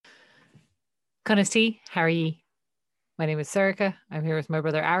Connisty, how are ye? My name is Serica. I'm here with my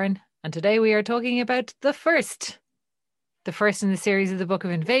brother Aaron, and today we are talking about the first in the series of the Book of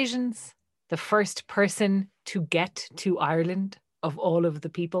Invasions, the first person to get to Ireland of all of the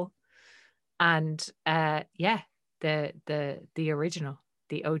people, and yeah, the original,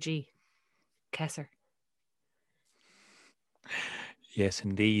 the OG, Kesser. Yes,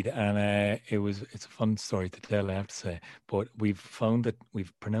 indeed. And it's a fun story to tell, I have to say. But we've found that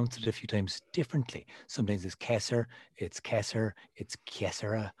we've pronounced it a few times differently. Sometimes it's Kesser, it's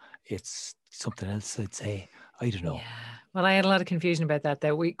Kessera, it's something else, I'd say. I don't know. Yeah. Well, I had a lot of confusion about that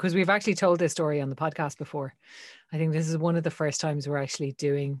though, because we've actually told this story on the podcast before. I think this is one of the first times we're actually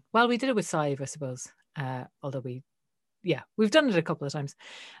doing. Well, we did it with Sive, I suppose. Although we've done it a couple of times.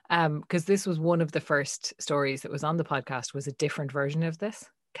 Because this was one of the first stories that was on the podcast, was a different version of this,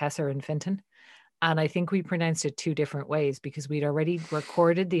 Kesser and Fintan. And I think we pronounced it two different ways because we'd already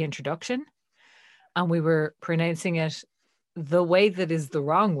recorded the introduction and we were pronouncing it the way that is the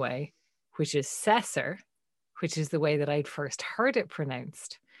wrong way, which is Cesar, which is the way that I'd first heard it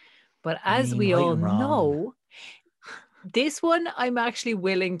pronounced. But I as mean, we right all and wrong. know, this one I'm actually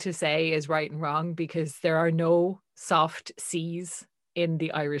willing to say is right and wrong because there are no soft C's in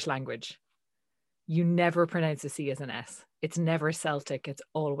the Irish language. You never pronounce a C as an S. It's never Celtic, it's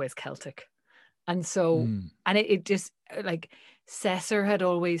always Celtic. And so, Mm, and it just like Cesar had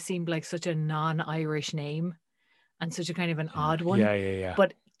always seemed like such a non-Irish name and such a kind of an yeah, odd one. yeah, yeah, yeah.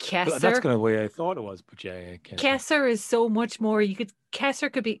 But Well, that's Kesser, kind of the way I thought it was, but yeah, Kesser. Kesser is so much more.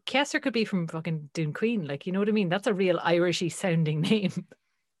 Kesser could be from fucking Dune Queen, like you know what I mean. That's a real Irishy sounding name.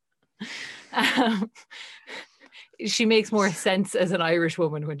 um, she makes more sense as an Irish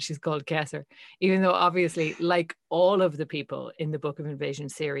woman when she's called Kesser, even though obviously, like all of the people in the Book of Invasion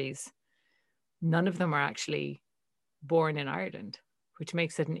series, none of them are actually born in Ireland, which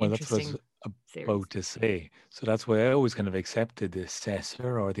makes it an Well, that's what I was interesting series. about to say. So that's why I always kind of accepted the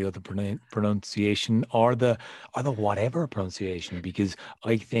Cesar or the other pronunciation or the whatever pronunciation because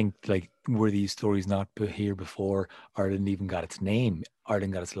I think like were these stories not here before Ireland even got its name,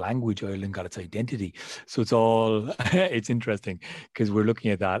 Ireland got its language, Ireland got its identity. So it's all it's interesting because we're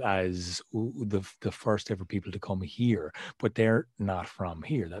looking at that as the first ever people to come here, but they're not from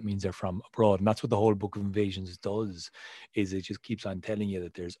here. That means they're from abroad, and that's what the whole Book of Invasions does is it just keeps on telling you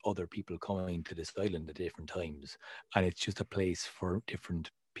that there's other people coming to this island at different times. And it's just a place for different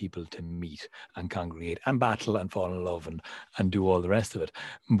people to meet and congregate and battle and fall in love and do all the rest of it.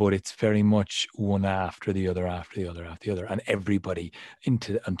 But it's very much one after the other, after the other, after the other, and everybody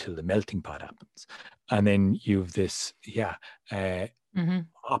into until the melting pot happens. And then you've this, uh, Mm-hmm.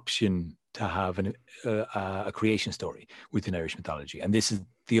 option to have a creation story within Irish mythology. And this is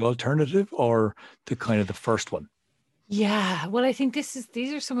the alternative or the kind of the first one. Yeah, well, I think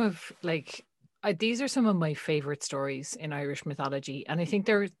these are some of like these are some of my favorite stories in Irish mythology, and I think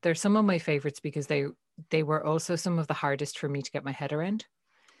they're some of my favorites because they were also some of the hardest for me to get my head around.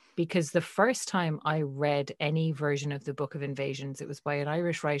 Because the first time I read any version of the Book of Invasions, it was by an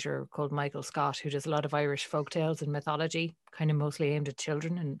Irish writer called Michael Scott, who does a lot of Irish folk tales and mythology, kind of mostly aimed at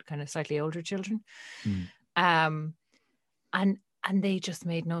children and kind of slightly older children. Mm. Um, and they just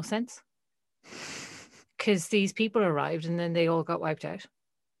made no sense because these people arrived and then they all got wiped out.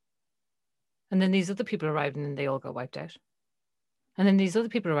 And then these other people arrived and then they all got wiped out. And then these other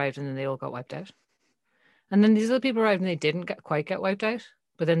people arrived and then they all got wiped out. And then these other people arrived and they didn't quite get wiped out,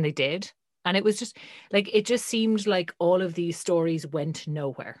 but then they did. And it was just like, it just seemed like all of these stories went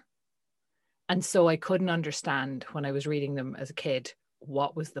nowhere. And so I couldn't understand when I was reading them as a kid,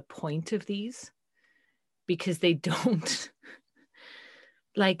 what was the point of these? Because they don't,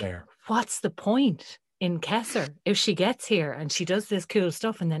 like, There. what's the point in Kesser if she gets here and she does this cool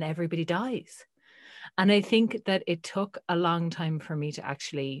stuff and then everybody dies? And I think that it took a long time for me to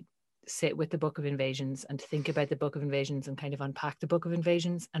actually sit with the Book of Invasions and think about the Book of Invasions and kind of unpack the Book of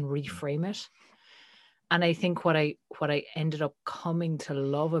Invasions and reframe it. And I think what I ended up coming to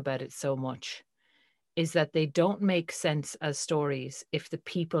love about it so much is that they don't make sense as stories if the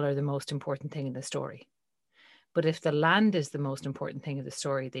people are the most important thing in the story. But if the land is the most important thing in the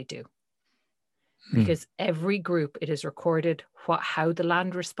story, they do. Mm. Because every group, it is recorded how the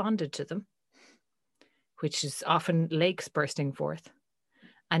land responded to them, which is often lakes bursting forth.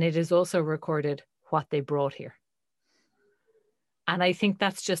 And it is also recorded what they brought here. And I think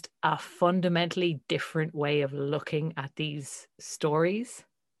that's just a fundamentally different way of looking at these stories.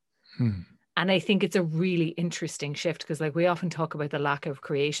 Mm. And I think it's a really interesting shift because, like, we often talk about the lack of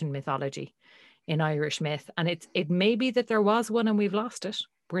creation mythology in Irish myth. And it may be that there was one and we've lost it.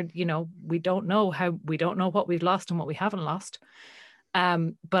 We don't know what we've lost and what we haven't lost.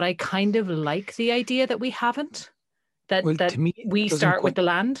 But I kind of like the idea that we haven't. Well, That to me, we start with the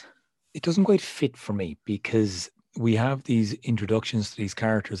land. it doesn't quite fit for me because we have these introductions to these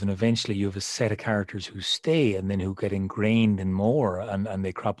characters, and eventually you have a set of characters who stay and then who get ingrained in more, and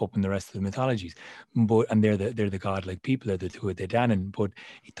they crop up in the rest of the mythologies. But and they're the godlike people, they're the Tuatha De Danann. But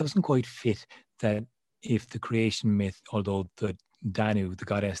it doesn't quite fit that if the creation myth, although the Danu, the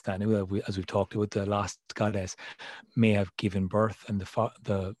goddess Danu, as we've talked about, the lost goddess, may have given birth, and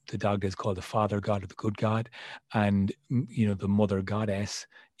the Dagda is called the father god or the good god, and the mother goddess.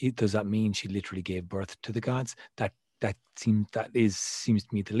 Does that mean she literally gave birth to the gods? That seems to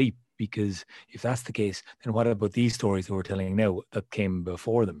me the leap, because if that's the case, then what about these stories that we're telling now that came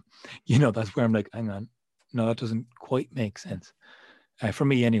before them? That's where I'm like, hang on, no, that doesn't quite make sense for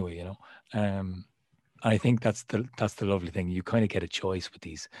me anyway. I think that's the lovely thing. You kind of get a choice with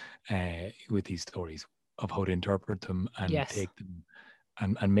these stories of how to interpret them and Yes. take them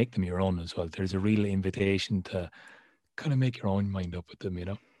and make them your own as well. There's a real invitation to kind of make your own mind up with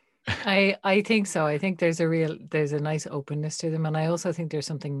them, I think so. I think there's a nice openness to them. And I also think there's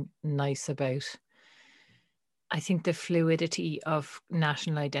something nice about, I think, the fluidity of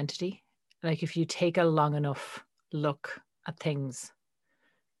national identity. Like if you take a long enough look at things,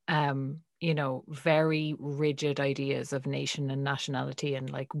 very rigid ideas of nation and nationality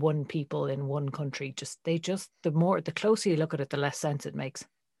and like one people in one country, the closer you look at it, the less sense it makes.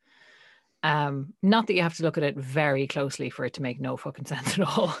 Not that you have to look at it very closely for it to make no fucking sense at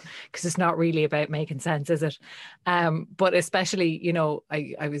all, because it's not really about making sense, is it? But especially,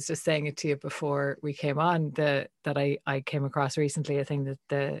 I was just saying it to you before we came on, that I came across recently a thing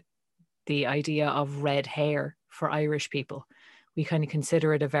that the idea of red hair for Irish people, we kind of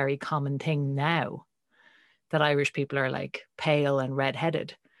consider it a very common thing now, that Irish people are like pale and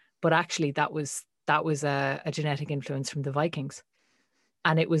redheaded, but actually that was a genetic influence from the Vikings.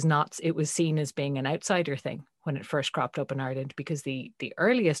 And it was seen as being an outsider thing when it first cropped up in Ireland, because the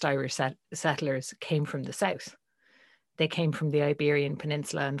earliest Irish settlers came from the south. They came from the Iberian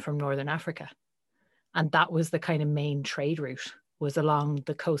Peninsula and from Northern Africa. And that was the kind of main trade route, was along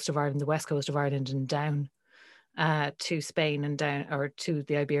the coast of Ireland, the west coast of Ireland, and down to Spain and down, or to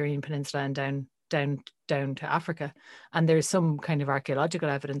the Iberian Peninsula and down to Africa. And there's some kind of archaeological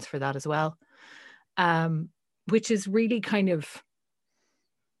evidence for that as well, which is really kind of,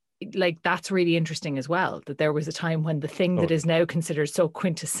 like, that's really interesting as well, that there was a time when the thing that is now considered so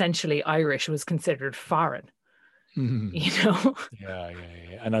quintessentially Irish was considered foreign. Yeah.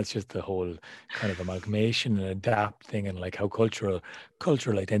 And that's just the whole kind of amalgamation and adapt thing, and like how cultural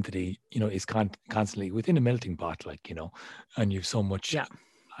identity, is constantly within a melting pot, like, and you've so much,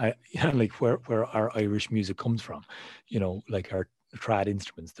 like where our Irish music comes from, like our trad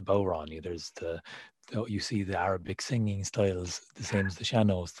instruments, the bodhrán. There's you see the Arabic singing styles, the same as the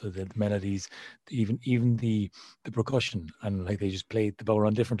sean-nós, the melodies, even the percussion, and like they just play the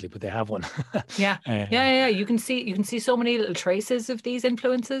bodhrán differently, but they have one. Yeah. You can see so many little traces of these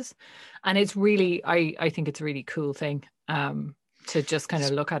influences, and it's really, I think it's a really cool thing to just kind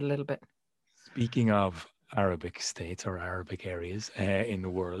of look at a little bit. Speaking of Arabic states or Arabic areas in the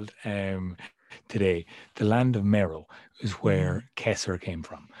world, today, the land of Mero is where Kesser came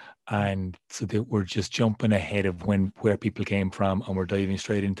from. And so we're just jumping ahead of where people came from, and we're diving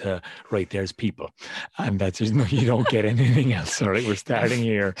straight into, right, there's people. And that's just, no, you don't get anything else. All right, we're starting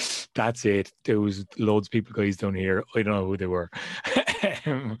here. That's it. There was loads of people guys down here. I don't know who they were.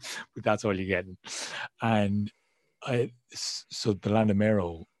 But that's all you get. And so the land of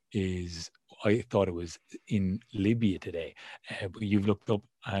Mero is, I thought it was in Libya today, but you've looked up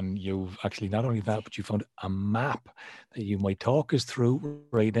and you've actually, not only that, but you found a map that you might talk us through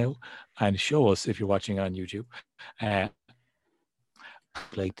right now and show us, if you're watching on YouTube.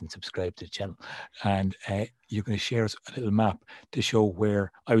 Like and subscribe to the channel, and you're going to share us a little map to show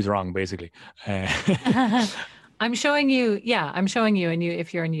where I was wrong, basically. I'm showing you, and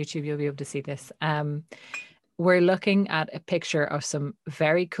if you're on YouTube, you'll be able to see this. We're looking at a picture of some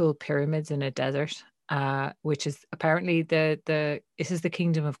very cool pyramids in a desert, which is apparently this is the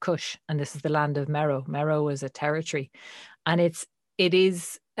kingdom of Kush, and this is the land of Mero. Mero is a territory, and it's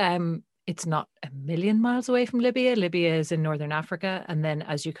not a million miles away from Libya. Libya is in northern Africa, and then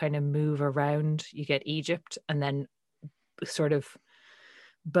as you kind of move around, you get Egypt, and then sort of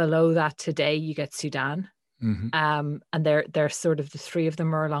below that today you get Sudan. And they're sort of, the three of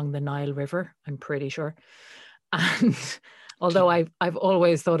them are along the Nile River, I'm pretty sure. And although I've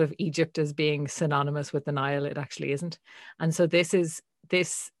always thought of Egypt as being synonymous with the Nile, it actually isn't. And so this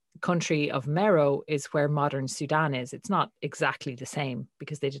country of Mero is where modern Sudan is. It's not exactly the same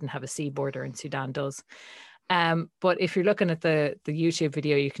because they didn't have a sea border and Sudan does. But if you're looking at the YouTube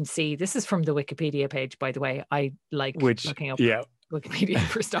video, you can see this is from the Wikipedia page, by the way. I like looking up Wikipedia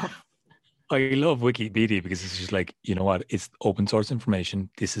for stuff. I love Wikipedia because it's just like, you know what, it's open source information.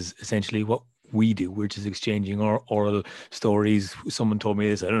 This is essentially what we do. We're just exchanging our oral stories. Someone told me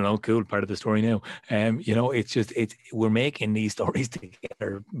this, I don't know, cool, part of the story now. You know, we're making these stories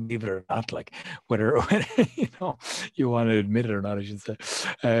together, believe it or not, like whether you know, you want to admit it or not, I should say.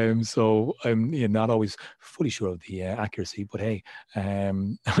 So I'm not always fully sure of the accuracy, but hey,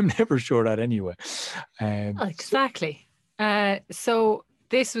 I'm never sure of that anyway. Exactly. So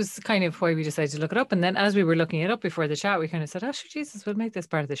this was kind of why we decided to look it up. And then as we were looking it up before the chat, we kind of said, oh, Jesus, we'll make this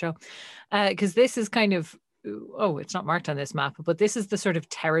part of the show. Because this is kind of, it's not marked on this map, but this is the sort of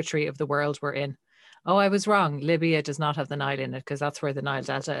territory of the world we're in. Oh, I was wrong. Libya does not have the Nile in it because that's where the Nile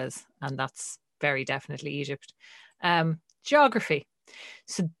Delta is. And that's very definitely Egypt. Geography.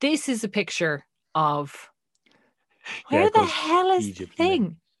 So this is a picture of, where the hell is Egypt, the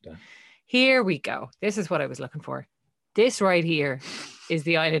thing? Yeah. Here we go. This is what I was looking for. This right here is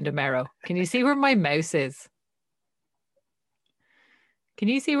the island of Meroe. Can you see where my mouse is? Can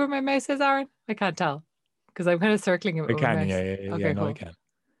you see where my mouse is, Aaron? I can't tell because I'm kind of circling it with my mouse. Okay, cool. I can.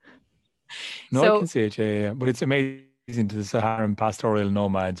 No, I can see it, yeah. But it's amazing. The Saharan pastoral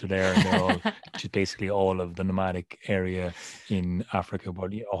nomads are there, and they're all just basically all of the nomadic area in Africa,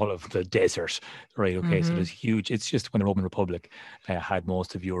 but all of the desert, right? Okay, so there's huge. It's just when the Roman Republic had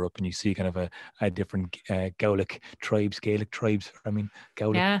most of Europe, and you see kind of a different Gaelic tribes. I mean,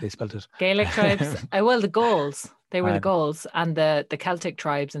 Gaelic, they spelled it. Gaelic tribes. Well, the Gauls. They were the Gauls, and the Celtic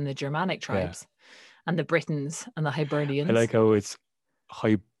tribes and the Germanic tribes, and the Britons and the Hibernians. I like how it's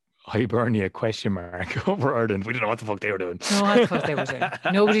Hibernia ? Over Ireland. We didn't know what the fuck they were doing. No, what the fuck they were doing.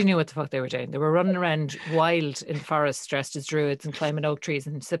 Nobody knew what the fuck they were doing. They were running around wild in forests dressed as druids and climbing oak trees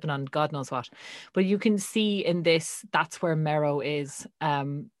and sipping on God knows what. But you can see in this, that's where Meroe is,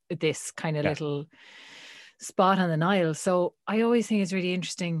 this kind of little spot on the Nile. So I always think it's really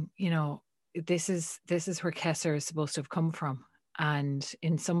interesting, you know, this is where Kesser is supposed to have come from. And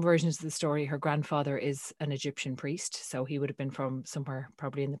in some versions of the story, her grandfather is an Egyptian priest. So he would have been from somewhere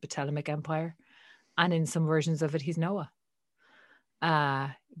probably in the Ptolemaic Empire. And in some versions of it, he's Noah.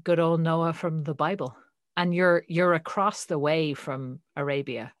 Good old Noah from the Bible. And you're across the way from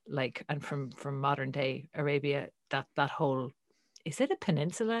Arabia, like, and from modern day Arabia, that whole, is it a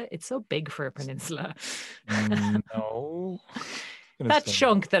peninsula? It's so big for a peninsula. No. That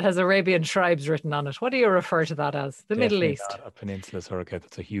chunk that has Arabian tribes written on it. What do you refer to that as? The Middle East. Not a peninsula, Soraka.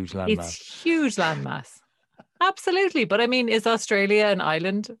 That's a huge landmass. It's huge landmass. Absolutely. But I mean, is Australia an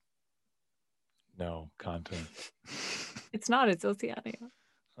island? No, continent. It's not. It's Oceania.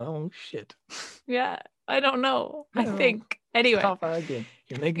 Oh, shit. Yeah. I don't know. I think. Anyway. Stop arguing.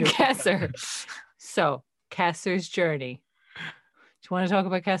 You're making Kesser. So, Kesser's journey. Do you want to talk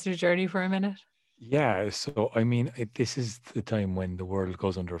about Kesser's journey for a minute? Yeah, so I mean, this is the time when the world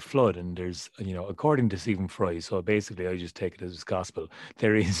goes under a flood, and there's, you know, according to Stephen Fry, so basically I just take it as gospel,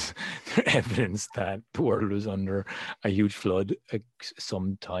 there is evidence that the world was under a huge flood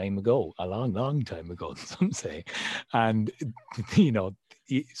some time ago, a long time ago, some say. And, you know,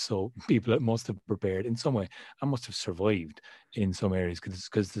 so people must have prepared in some way and must have survived in some areas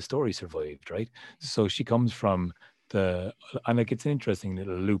because the story survived, right? So she comes from and like it's an interesting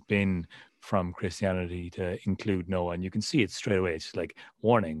little loop in from Christianity to include Noah, and you can see it straight away. It's like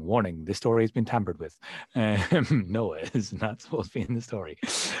warning, this story has been tampered with. Noah is not supposed to be in the story.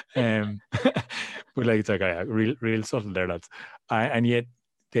 But like it's like real subtle there, lads. And yet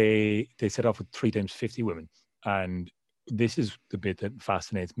they set off with 3 times 50 women, and this is the bit that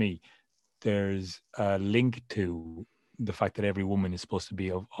fascinates me. There's a link to the fact that every woman is supposed to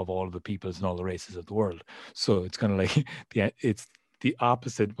be of all of the peoples and all the races of the world. So it's kind of like it's the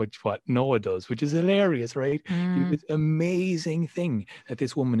opposite what Noah does, which is hilarious, right? It's an amazing thing that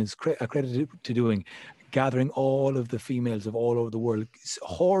this woman is accredited to doing, gathering all of the females of all over the world,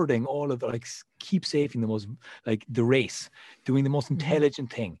 hoarding all of the, like, keep saving the most, like the race, doing the most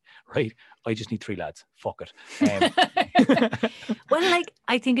intelligent thing, right? I just need 3 lads. Fuck it. Well, like,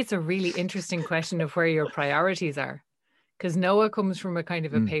 I think it's a really interesting question of where your priorities are. Because Noah comes from a kind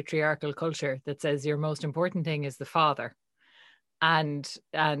of a patriarchal culture that says your most important thing is the father and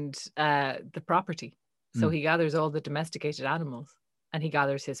the property. So he gathers all the domesticated animals and he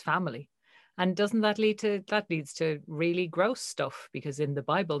gathers his family. And doesn't that leads to really gross stuff? Because in the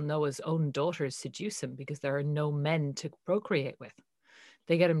Bible, Noah's own daughters seduce him because there are no men to procreate with.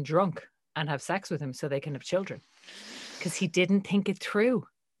 They get him drunk and have sex with him so they can have children. Because he didn't think it through.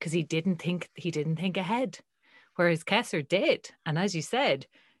 Because he didn't think ahead. Whereas Kesser did. And as you said,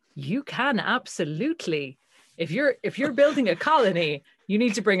 you can absolutely if you're building a colony, you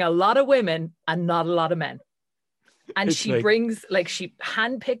need to bring a lot of women and not a lot of men. And It's she like- brings, like, she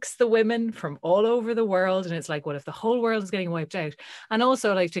handpicks the women from all over the world. And it's like, what if the whole world is getting wiped out? And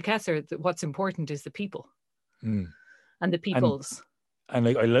also, like, to Kessler, what's important is the people Mm. and the peoples. And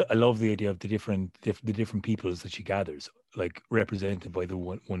like I love the idea of the different peoples that she gathers, like represented by the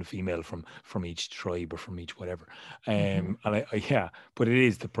one female from each tribe or from each whatever. Mhm. And yeah, but it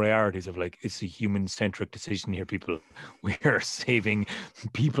is the priorities of like, it's a human centric decision here, people. We are saving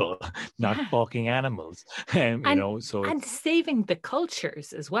people, not Yeah. fucking animals. You And- know, so And it's, saving the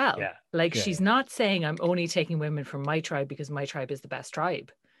cultures as well. yeah, Like, yeah, she's yeah. not saying I'm only taking women from my tribe because my tribe is the best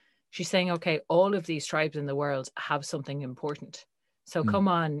tribe. She's saying, okay, all of these tribes in the world have something important. So come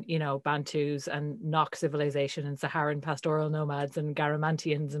on, you know, Bantus and Nok civilization and Saharan pastoral nomads and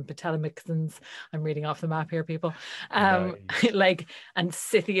Garamantians and Ptolemicians. I'm reading off the map here, people. Nice. Like, and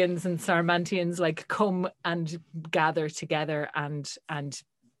Scythians and Sarmatians, like, come and gather together and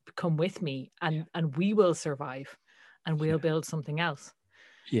come with me, and we will survive, and we'll build something else.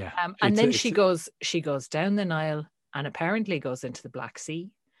 Yeah. And then she goes down the Nile and apparently goes into the Black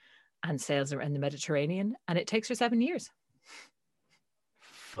Sea and sails around the Mediterranean, and it takes her 7 years.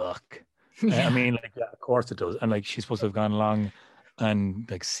 Fuck. Yeah. I mean, like, yeah, of course it does. And like, she's supposed to have gone along and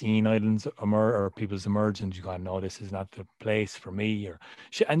like seen islands emerge or people's emerge, and she's gone, no, this is not the place for me.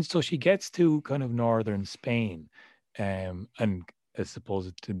 And so she gets to kind of northern Spain, and I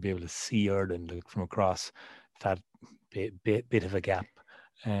suppose to be able to see Ireland like, from across that bit of a gap.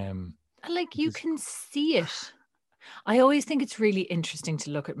 And like, you Just- can see it. I always think it's really interesting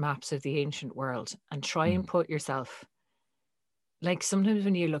to look at maps of the ancient world and try and put yourself, like, sometimes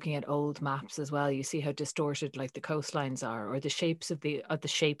when you're looking at old maps as well, you see how distorted like the coastlines are, or the shapes of the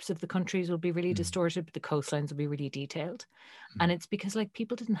shapes of the countries will be really distorted, but the coastlines will be really detailed. And it's because, like,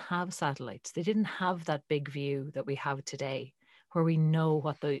 people didn't have satellites. They didn't have that big view that we have today, where we know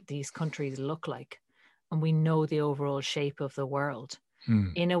what these countries look like, and we know the overall shape of the world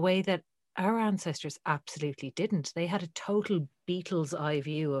in a way that our ancestors absolutely didn't. They had a total beetle's eye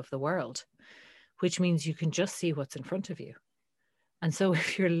view of the world, which means you can just see what's in front of you. And so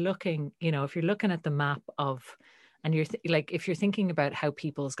if you're looking, you know, if you're looking at the map of, and you're like, if you're thinking about how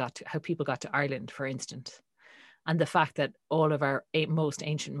people got to Ireland, for instance, and the fact that all of our most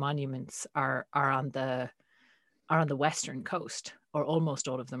ancient monuments are on the western coast, or almost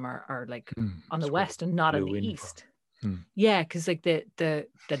all of them are like on the west and not on the east. Yeah, because like the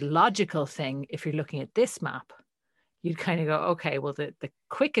logical thing, if you're looking at this map, you'd kind of go, okay, well, the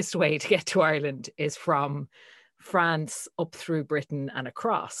quickest way to get to Ireland is from France up through Britain and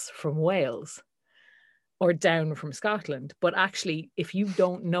across from Wales, or down from Scotland. But actually, if you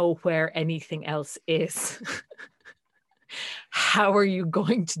don't know where anything else is, how are you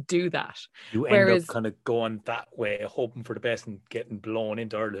going to do that? You end up kind of going that way, hoping for the best and getting blown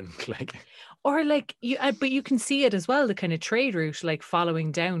into Ireland, like. Or like you, but you can see it as well. The kind of trade route, like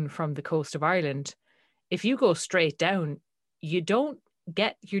following down from the coast of Ireland. If you go straight down, you don't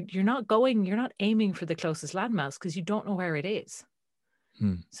get you're not aiming for the closest landmass because you don't know where it is.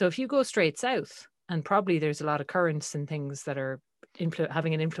 So if you go straight south, and probably there's a lot of currents and things that are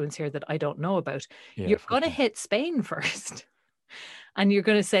having an influence here that I don't know about, you're going to hit Spain first. And you're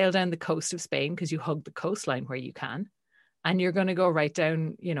going to sail down the coast of Spain because you hug the coastline where you can. And you're going to go right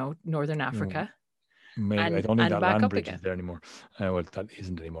down, you know, northern Africa. Maybe and, I don't think and that back land up bridge again. is there anymore. Well, that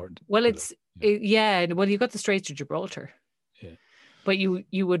isn't anymore. Well, well, you got the Straits of Gibraltar. Yeah. But you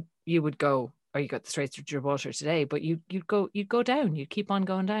would go, or you got the Straits of Gibraltar today, but you'd go down, you'd keep on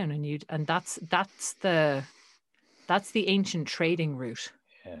going down, and that's the ancient trading route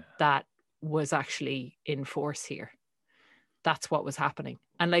that was actually in force here. That's what was happening.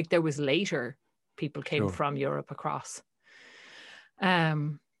 And like, there was later people came from Europe across.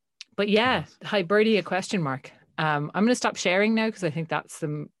 But yeah, hi Birdie, a question mark. I'm going to stop sharing now because I think that's the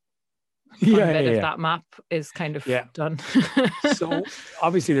fun bit of that map is kind of done. So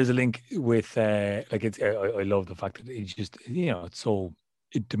obviously there's a link with like it's I love the fact that it's just, you know,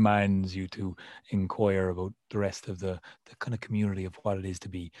 it demands you to inquire about the rest of the kind of community of what it is to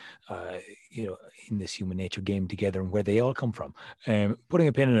be, you know, in this human nature game together and where they all come from. Putting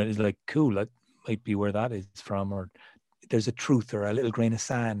a pin in it is like, cool, that might be where that is from, or there's a truth or a little grain of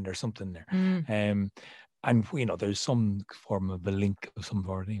sand or something there. And, you know, there's some form of a link of some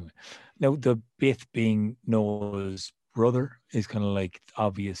sort anyway. Now, the Bith being Noah's brother is kind of like the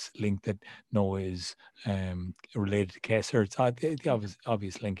obvious link that Noah is related to Kesser. It's the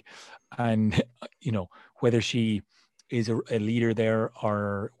obvious link. And, you know, whether she is a leader there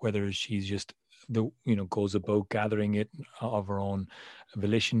or whether she's just goes about gathering it of her own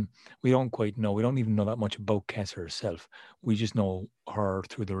volition. We don't quite know. We don't even know that much about Kessa herself. We just know her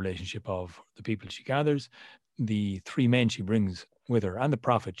through the relationship of the people she gathers, the three men she brings with her, and the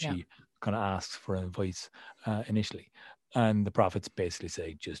prophet Yeah. she kind of asks for advice initially. And the prophets basically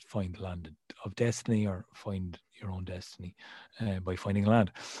say, just find the land of destiny, or find your own destiny by finding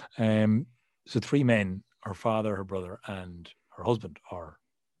land. So three men, her father, her brother, and her husband, are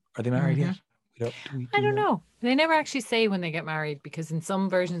they married Mhm. yet? Do I we don't know. They never actually say when they get married, because in some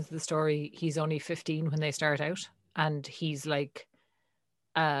versions of the story, he's only 15 when they start out, and he's like,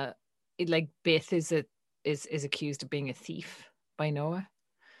 Bith is accused of being a thief by Noah,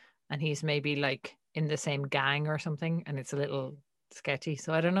 and he's maybe like in the same gang or something, and it's a little sketchy.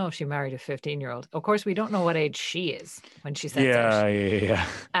 So I don't know if she married a 15-year-old. Of course, we don't know what age she is when she sets out. Yeah.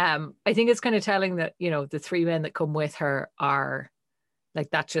 I think it's kind of telling that, the three men that come with her are like,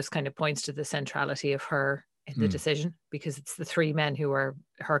 that just kind of points to the centrality of her in the decision, because it's the three men who are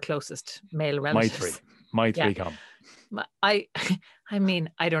her closest male relatives. My three come. I mean,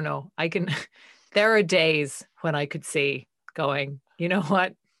 I don't know. There are days when I could see going, you know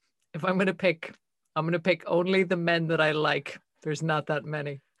what? If I'm going to pick only the men that I like. There's not that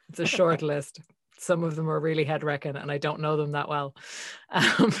many. It's a short list. Some of them are really head wrecking, and I don't know them that well.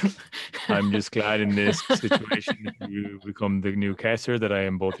 I'm just glad in this situation you become the new Kessler, that I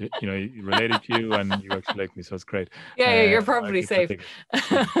am both, related to you, and you actually like me, so it's great. Yeah, you're probably safe.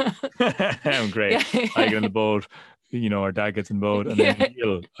 I'm great. Yeah. I get in the boat. Our dad gets in the boat, and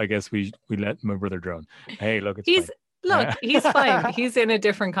then I guess we let my brother drown. Hey, look, it's fine. Look, he's fine. He's in a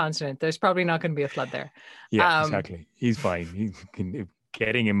different continent. There's probably not going to be a flood there. Yeah, exactly. He's fine.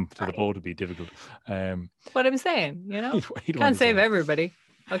 Getting him to the boat would be difficult. What I'm saying, he'd can't save everybody.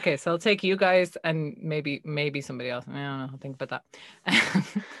 Okay, so I'll take you guys and maybe somebody else. I don't know. I'll think about that.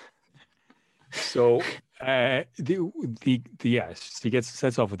 So she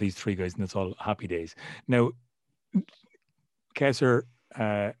sets off with these three guys, and it's all happy days. Now, Kesser,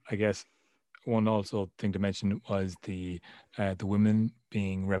 I guess one also thing to mention was the women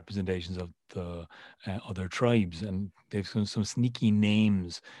being representations of the other tribes, and they've some sneaky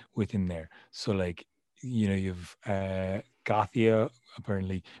names within there. So like, you've Gothia,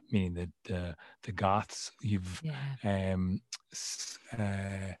 apparently meaning the Goths. You've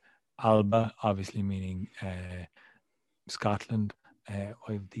Alba, obviously meaning Scotland. I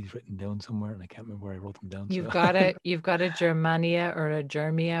have these written down somewhere, and I can't remember where I wrote them down. You've got a Germania or a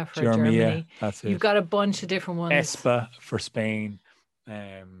Germia for Germany. That's it. You've got a bunch of different ones. Espa for Spain.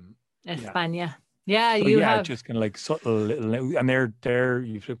 España. Yeah, so have just kind of like subtle little, and they're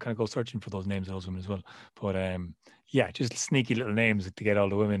you should kind of go searching for those names of those women as well. But just sneaky little names to get all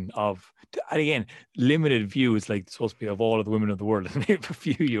the women of. And again, limited view is like supposed to be of all of the women of the world, and a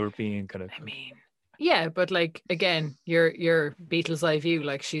few European kind of. I mean, yeah, but like, again, your Beatles' eye view,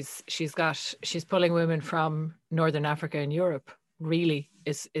 like she's pulling women from Northern Africa and Europe. Really,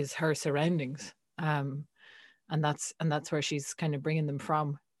 is her surroundings, and that's where she's kind of bringing them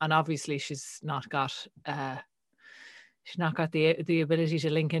from. And obviously, she's not got the ability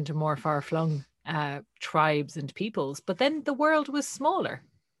to link into more far-flung tribes and peoples. But then the world was smaller.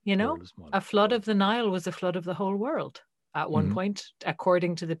 A flood of the Nile was a flood of the whole world at one point,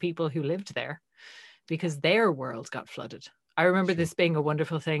 according to the people who lived there, because their world got flooded. I remember this being a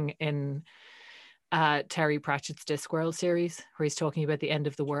wonderful thing in Terry Pratchett's Discworld series, where he's talking about the end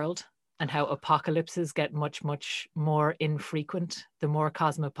of the world and how apocalypses get much, much more infrequent the more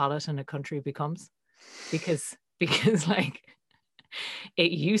cosmopolitan a country becomes. Because like,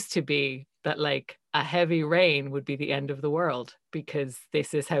 it used to be that like a heavy rain would be the end of the world, because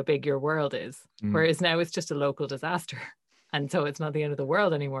this is how big your world is. Whereas now it's just a local disaster. And so it's not the end of the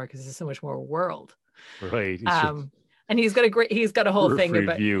world anymore, because there's so much more world. Right. And he's got a whole thing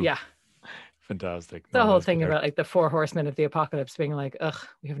about view. Yeah. Fantastic. The whole thing about like the 4 horsemen of the apocalypse being like, ugh,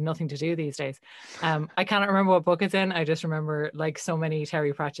 we have nothing to do these days. I cannot remember what book it's in. I just remember, like so many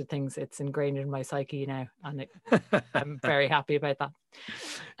Terry Pratchett things, it's ingrained in my psyche now, and I'm very happy about that.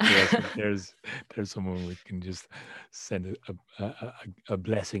 Yes, there's someone we can just send a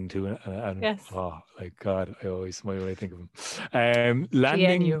blessing to, yes. Oh, like God, I always smile when I think of him.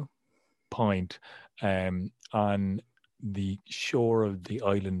 Landing point on the shore of the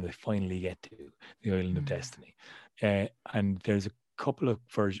island they finally get to, the island of Destiny, and there's a couple of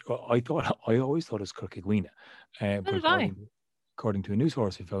versions. I always thought it was Kirkigwina, but according to a news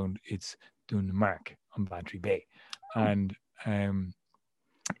source I found, it's Dunmark on Bantry Bay. And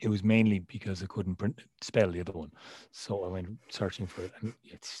it was mainly because I couldn't spell the other one. So I went searching for it. And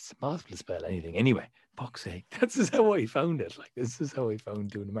it's impossible to spell anything. Anyway, fuck's sake. This is how I found it. Like, this is how I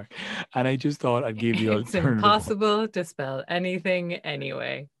found doing the mark. And I just thought I'd give the It's alternative. impossible to spell anything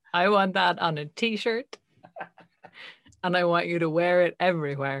anyway. I want that on a t-shirt. And I want you to wear it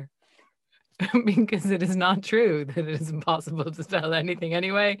everywhere. Because it is not true that it is impossible to spell anything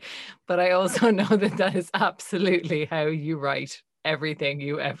anyway. But I also know that that is absolutely how you write everything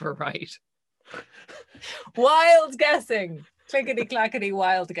you ever write. Wild guessing. Clickety clackety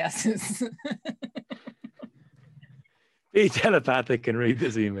wild guesses. Be telepathic and read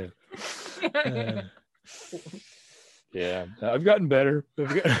this email. Yeah, I've gotten better.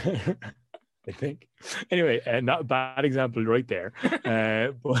 I think. Anyway, not a bad example right there.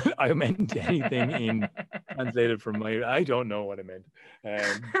 But I meant anything in translated from my. I don't know what I meant.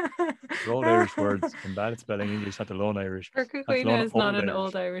 Old Irish words. I'm bad at spelling English. Not the Lone Irish. Cucuina is not an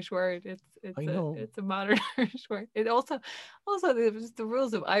old Irish word. It's a modern Irish word. It also the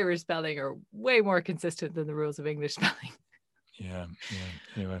rules of Irish spelling are way more consistent than the rules of English spelling. Yeah.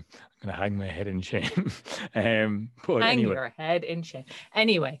 Anyway, I'm gonna hang my head in shame. But hang your head in shame.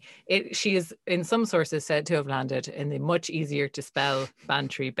 Anyway, she is in some sources said to have landed in the much easier to spell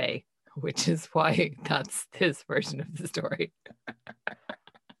Bantry Bay, which is why that's this version of the story.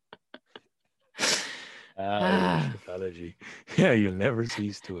 Irish mythology. Yeah, you'll never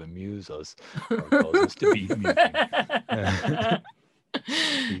cease to amuse us or cause us to be amusing.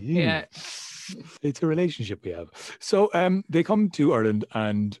 Yeah. It's a relationship we have. So they come to Ireland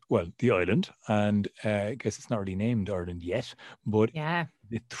and, well, the island, and I guess it's not really named Ireland yet, but yeah,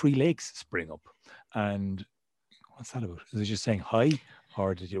 the three lakes spring up. And what's that about? Is it just saying hi,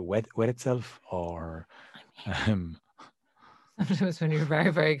 or did it wet itself, or sometimes when you're very,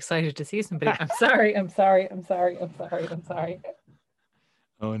 very excited to see somebody, I'm sorry.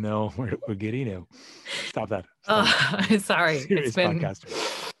 Oh no, we're giddy now. Stop that. Sorry. Serious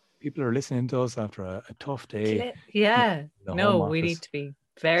podcaster. People are listening to us after a tough day. Yeah. No, we need to be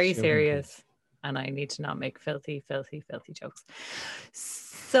very serious. And I need to not make filthy jokes.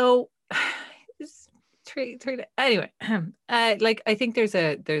 So anyway, like I think there's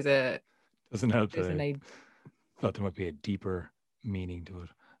a doesn't help. Thought there might be a deeper meaning to it.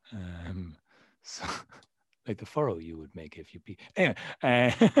 So like the furrow you would make if you pee. Anyway.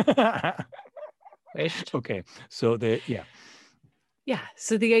 Wished. Okay. So Yeah.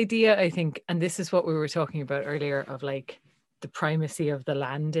 So the idea, I think, and this is what we were talking about earlier, of like the primacy of the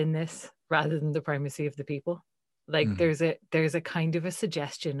land in this rather than the primacy of the people. Like there's a kind of a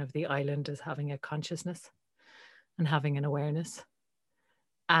suggestion of the island as having a consciousness and having an awareness.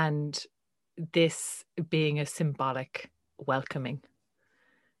 And this being a symbolic welcoming.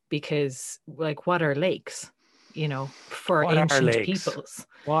 Because like what are lakes? You know, for ancient peoples.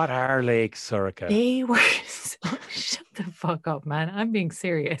 What are lakes, Sorcha? They were shut the fuck up, man. I'm being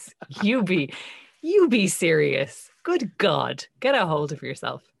serious. You be serious. Good God. Get a hold of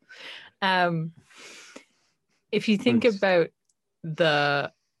yourself. If you think about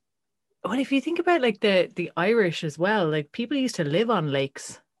like the Irish as well, like people used to live on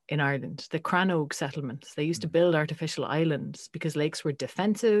lakes in Ireland, the Crannog settlements. They used to build artificial islands because lakes were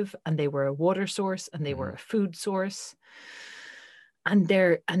defensive and they were a water source and they were a food source. And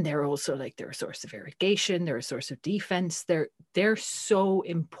they're also like they're a source of irrigation, they're a source of defense. They're so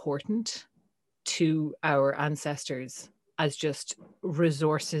important to our ancestors as just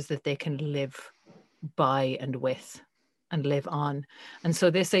resources that they can live by and with and live on. And so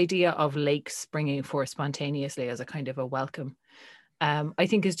this idea of lakes springing forth spontaneously as a kind of a welcome, I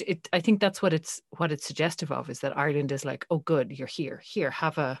think that's what it's suggestive of, is that Ireland is like, oh good, you're here,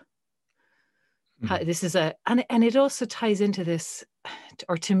 have a this is and it also ties into this,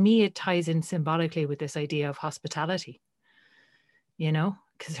 or to me it ties in symbolically with this idea of hospitality, you know,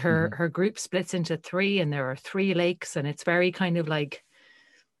 because her group splits into three and there are three lakes, and it's very kind of like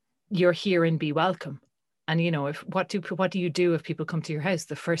you're here and be welcome. And you know, what do you do if people come to your house?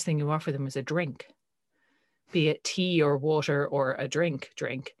 The first thing you offer them is a drink, be it tea or water or a drink.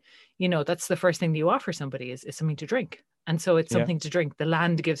 You know, that's the first thing that you offer somebody is something to drink. And so it's something to drink. The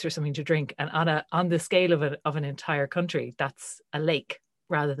land gives her something to drink. And on the scale of an entire country, that's a lake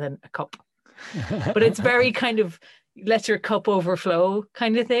rather than a cup. But it's very kind of let your cup overflow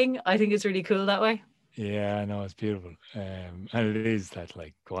kind of thing. I think it's really cool that way. Yeah, I know, it's beautiful. And it is that,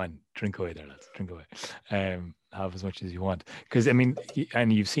 like, go on, drink away there, lads, drink away. Have as much as you want. Because, I mean,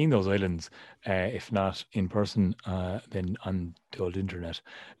 and you've seen those islands, if not in person, then on the old internet.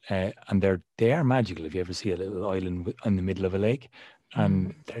 And they are magical if you ever see a little island in the middle of a lake.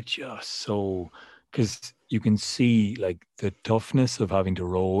 And they're just so, because you can see like the toughness of having to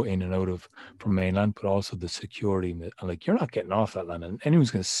row in and out of from mainland, but also the security. And like you're not getting off that land, and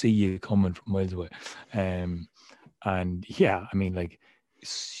anyone's going to see you coming from miles away. And yeah, I mean, like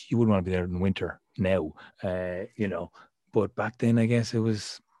you wouldn't want to be there in winter now, But back then, I guess it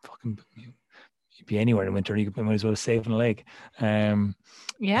was fucking. You'd be anywhere in winter, you might as well save on a lake.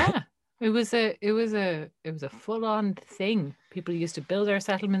 Yeah. It was a full-on thing. People used to build their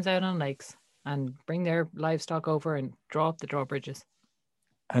settlements out on lakes and bring their livestock over and draw up the drawbridges.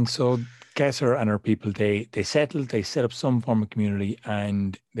 And so Gesser and her people, they settled, they set up some form of community,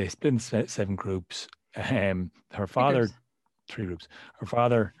 and they split into 7 groups. Her father, 3 groups. Her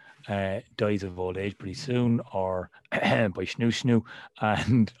father dies of old age pretty soon, or by snoo,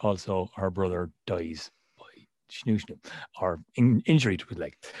 and also her brother dies by snoo, or injury to his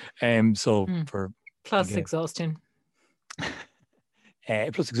leg. Plus exhaustion.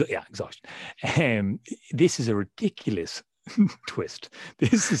 Exhaustion. This is a ridiculous twist.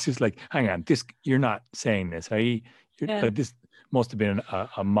 This is just like, hang on, you're not saying this, are you? Like, this must have been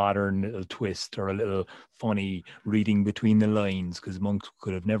a modern little twist or a little funny reading between the lines, because monks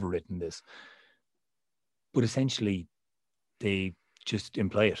could have never written this. But essentially, they just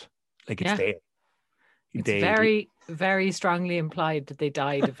imply it, like it's there. It's very, very strongly implied that they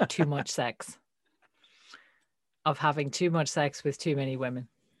died of too much sex, of having too much sex with too many women,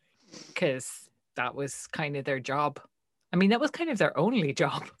 because that was kind of their job. I mean, that was kind of their only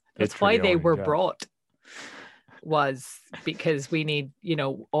job. That's why they were brought, was because we need,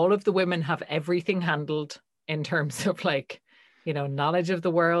 all of the women have everything handled in terms of like, knowledge of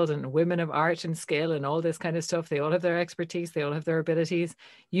the world, and women of art and skill and all this kind of stuff. They all have their expertise. They all have their abilities.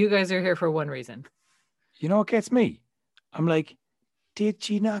 You guys are here for one reason. You know what gets me? I'm like, did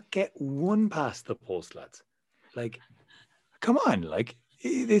she not get one past the post, lads? Like, come on, like,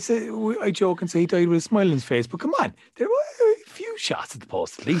 they say, I joke and say he died with a smile on his face, but come on, there were a few shots at the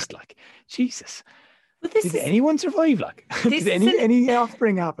post at least. Like, Jesus, did anyone survive? Like, did any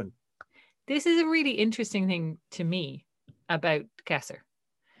offspring happen? This is a really interesting thing to me about Gesser,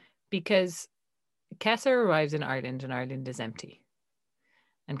 because Gesser arrives in Ireland and Ireland is empty,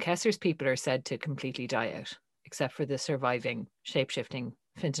 and Kesser's people are said to completely die out, except for the surviving shape-shifting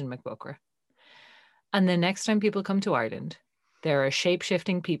Fintan MacBochra. And the next time people come to Ireland, there are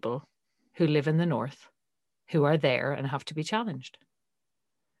shape-shifting people who live in the north who are there and have to be challenged.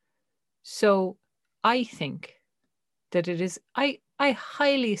 So I think that it is, I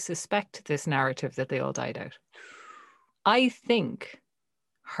highly suspect this narrative that they all died out. I think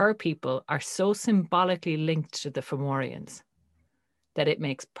her people are so symbolically linked to the Fomorians that it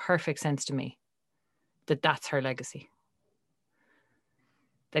makes perfect sense to me that that's her legacy.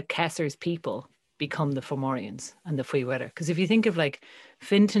 That Kesser's people become the Fomorians and the Fuiwera. Because if you think of like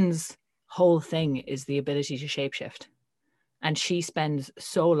Fintan's whole thing is the ability to shapeshift, and she spends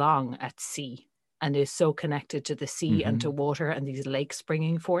so long at sea and is so connected to the sea and to water and these lakes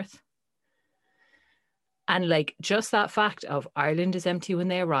springing forth. And like just that fact of Ireland is empty when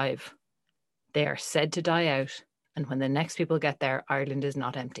they arrive, they are said to die out, and when the next people get there, Ireland is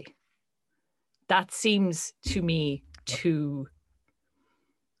not empty. That seems to me to,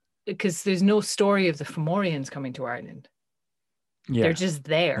 because there's no story of the Fomorians coming to Ireland. Yeah. They're just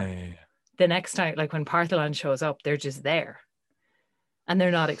there. Yeah. The next time, like when Partholon shows up, they're just there. And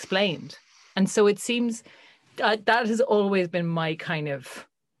they're not explained. And so it seems that has always been my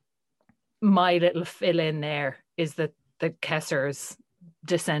little fill in there, is that the Kesser's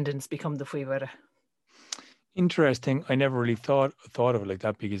descendants become the Fuiwera. Interesting. I never really thought of it like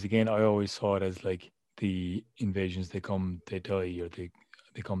that, because again, I always saw it as like the invasions, they come, they die, or they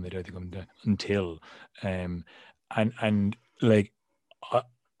come, they die, they come, they die, until and like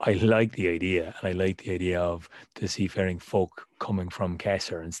I like the idea, and I like the idea of the seafaring folk coming from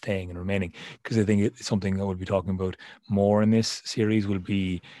Kesser and staying and remaining, because I think it's something I will be talking about more in this series will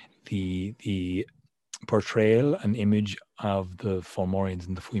be the portrayal and image of the Fomorians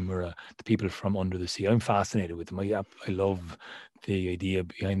and the Fuimura, the people from under the sea. I'm fascinated with them. I love the idea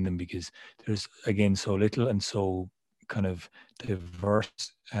behind them, because there's again so little and so kind of diverse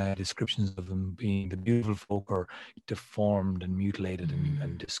descriptions of them being the beautiful folk are deformed and mutilated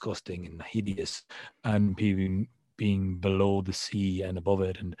and disgusting and hideous, and being below the sea and above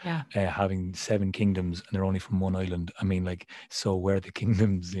it, and having 7 kingdoms, and they're only from one island. I mean, like, so where are the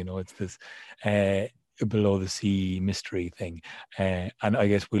kingdoms? It's this below the sea mystery thing, and I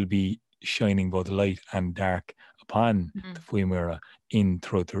guess we'll be shining both light and dark upon the Fuimura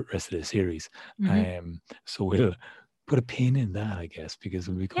throughout the rest of the series. So we'll put a pin in that, I guess, because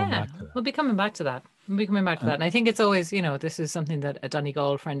we'll be coming back to that. We'll be coming back to that. And I think it's always, this is something that a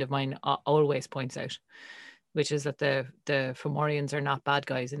Donegal friend of mine always points out, which is that the Fomorians are not bad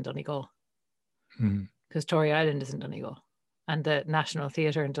guys in Donegal. Because Tory Island isn't Donegal. And the National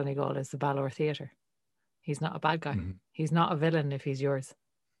Theatre in Donegal is the Ballor Theatre. He's not a bad guy. He's not a villain if he's yours.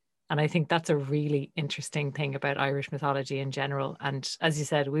 And I think that's a really interesting thing about Irish mythology in general. And as you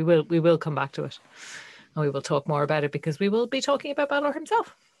said, we will come back to it. And we will talk more about it because we will be talking about Ballor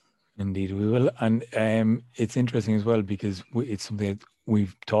himself. Indeed, we will. And it's interesting as well because it's something that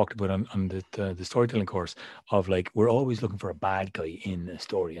we've talked about on the storytelling course of like, we're always looking for a bad guy in a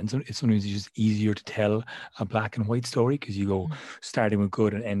story. And so it's sometimes just easier to tell a black and white story because you go starting with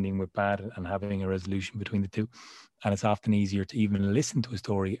good and ending with bad and having a resolution between the two. And it's often easier to even listen to a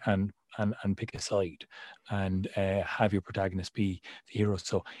story and pick a side and have your protagonist be the hero.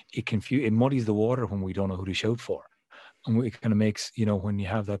 So it muddies the water when we don't know who to shout for. And it kind of makes, when you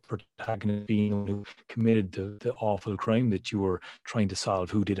have that protagonist being who committed the awful crime that you were trying to solve,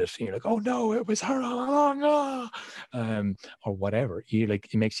 who did it? And you're like, oh no, it was her all along, or whatever.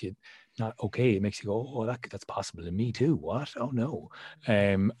 It makes you not okay. It makes you go, oh, that's possible in me too. What? Oh no.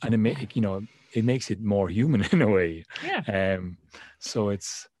 And it makes it more human in a way. Yeah. So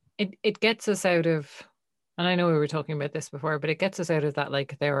it gets us out of, and I know we were talking about this before, but it gets us out of that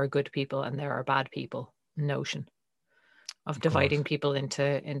like there are good people and there are bad people notion of dividing people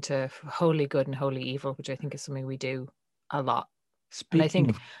into wholly good and wholly evil, which I think is something we do a lot. And I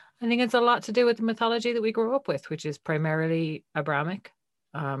think it's a lot to do with the mythology that we grew up with, which is primarily Abrahamic.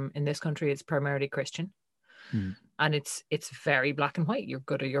 In this country, it's primarily Christian. And it's very black and white. You're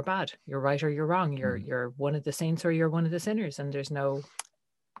good or you're bad. You're right or you're wrong. You're one of the saints or you're one of the sinners, and there's no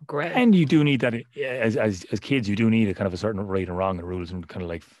gray. And you do need that as kids. You do need a kind of a certain right and wrong and rules, and kind of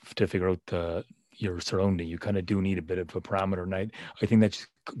like to figure out your surrounding. You kind of do need a bit of a parameter, and I think that just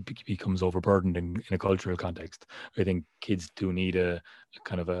becomes overburdened in a cultural context. I think kids do need a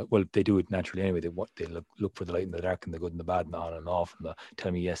kind of they do it naturally anyway. They look for the light and the dark and the good and the bad and the on and off and the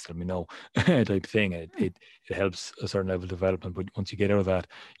tell me yes, tell me no type thing. It helps a certain level of development, but once you get out of that,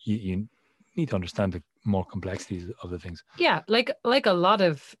 you need to understand the more complexities of the things. Yeah, like a lot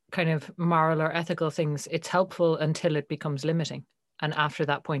of kind of moral or ethical things, it's helpful until it becomes limiting. And after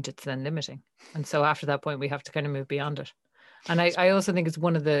that point, it's then limiting. And so after that point, we have to kind of move beyond it. And I also think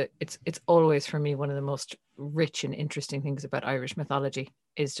it's always for me, one of the most rich and interesting things about Irish mythology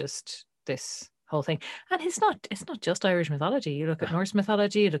is just this whole thing. And it's not just Irish mythology. You look at Norse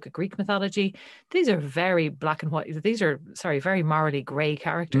mythology, you look at Greek mythology. These are very black and white. These are, very morally grey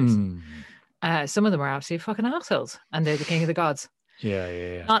characters. Some of them are absolutely fucking assholes. And they're the king of the gods.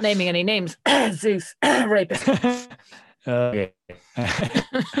 Yeah. Not naming any names. Zeus, rapist.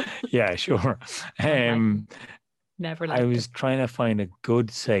 Yeah, sure. Never. I was trying to find a good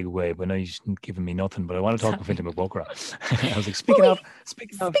segue, but now you're just giving me nothing. But I want to talk about Fintan McBogra. I was like, speaking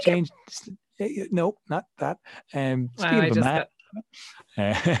of change. No, not that. Speaking of a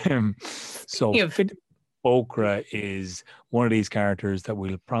man. So Fintan McBogra is one of these characters that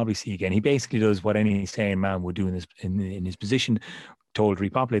we'll probably see again. He basically does what any sane man would do in his position. Told to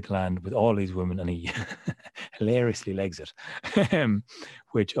repopulate the land with all these women, and he hilariously legs it,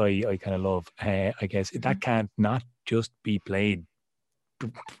 which I kind of love. I guess that can't not just be played,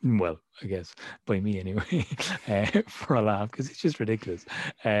 well, I guess by me anyway, for a laugh, because it's just ridiculous.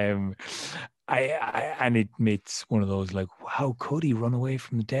 And it's one of those like, how could he run away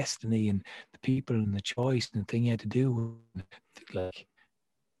from the destiny and the people and the choice and the thing he had to do? Like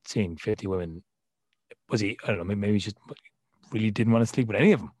seeing 50 women, was he? I don't know. Maybe he's just really didn't want to sleep with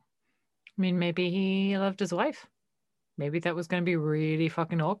any of them. I mean, maybe he loved his wife. Maybe that was going to be really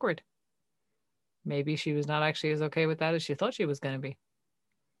fucking awkward. Maybe she was not actually as okay with that as she thought she was going to be.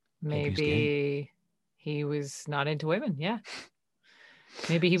 Maybe he was not into women. Yeah.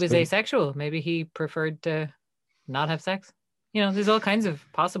 Maybe he was asexual. Maybe he preferred to not have sex. There's all kinds of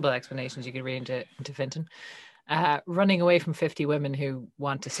possible explanations you could read into Fintan. Running away from 50 women who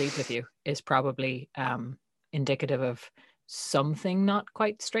want to sleep with you is probably indicative of something not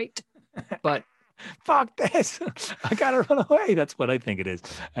quite straight, but fuck this, I gotta run away. That's what I think it is.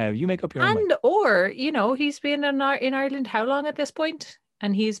 You make up your own mind. Or he's been in Ireland how long at this point,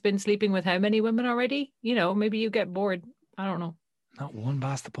 and he's been sleeping with how many women already? Maybe you get bored. I don't know. Not one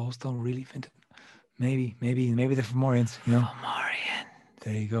bastard post though, really, Fintan. Maybe they're Fomorians. Fomorian.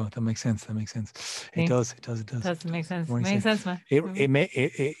 There you go. That makes sense. It does. Doesn't make sense. Makes sense, man.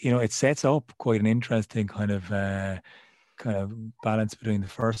 It sets up quite an interesting kind of kind of balance between the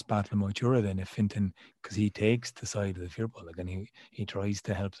first battle of Moitura then if Fintan, because he takes the side of the Firbolg and he tries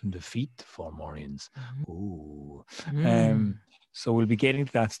to help them defeat the Fomorians. Ooh. So we'll be getting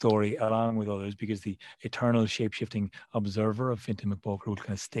to that story along with others, because the eternal shape-shifting observer of Fintan MacBoker will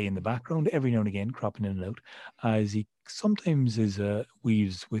kind of stay in the background every now and again, cropping in and out, as he sometimes is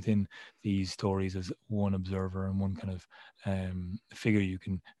weaves within these stories as one observer and one kind of figure you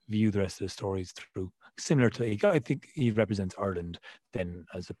can view the rest of the stories through. Similar to, I think he represents Ireland then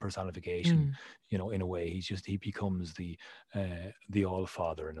as a personification, you know, in a way. He becomes the All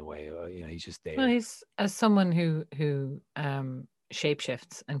Father in a way. You know, he's just there. Well, he's as someone who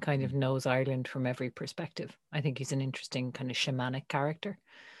shapeshifts and kind of knows Ireland from every perspective. I think he's an interesting kind of shamanic character.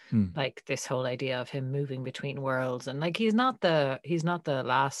 Like this whole idea of him moving between worlds, and like he's not the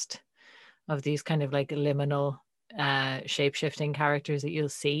last of these kind of like liminal shape-shifting characters that you'll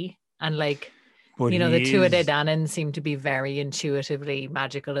see. And like, But you know, the is... Tuatha Danann seem to be very intuitively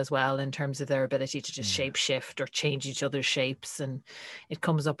magical as well in terms of their ability to just shape shift or change each other's shapes, and it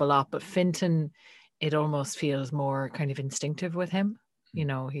comes up a lot. But Fintan, it almost feels more kind of instinctive with him. You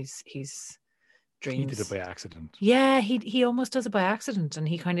know, he's dreams. He did it by accident. Yeah, he almost does it by accident, and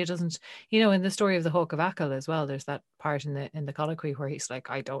he kind of doesn't. You know, in the story of the Hawk of Achill as well, there's that part in the colloquy where he's like,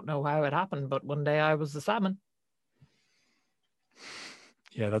 "I don't know how it happened, but one day I was the salmon."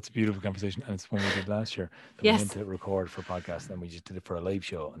 Yeah, that's a beautiful conversation, and it's one we did last year that we meant to record for podcast, and then we just did it for a live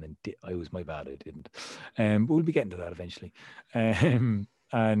show, and then I was my bad, I didn't. But we'll be getting to that eventually.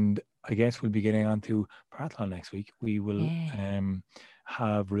 And I guess we'll be getting on to Parathlon next week. We will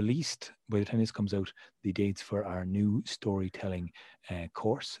have released, by the time this comes out, the dates for our new storytelling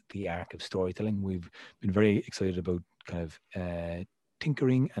course, the Arc of Storytelling. We've been very excited about kind of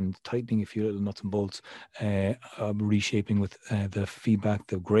tinkering and tightening a few little nuts and bolts, reshaping with the feedback,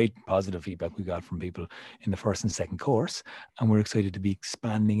 the great positive feedback we got from people in the first and second course. And we're excited to be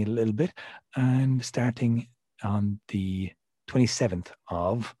expanding it a little bit and starting on the 27th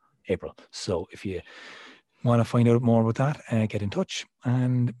of April. So if you want to find out more about that, get in touch.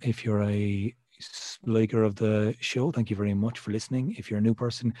 And if you're a liker of the show, thank you very much for listening. If you're a new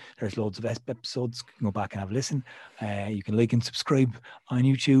person, there's loads of episodes. You can go back and have a listen. You can like and subscribe on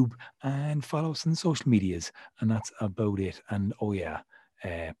YouTube and follow us on the social medias, and that's about it. And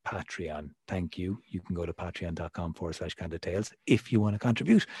Patreon, thank you. You can go to patreon.com/CandidTales if you want to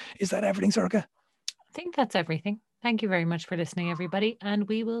contribute. Is that everything, Sorcha? I think that's everything. Thank you very much for listening, everybody, and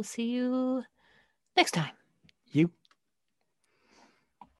we will see you next time. You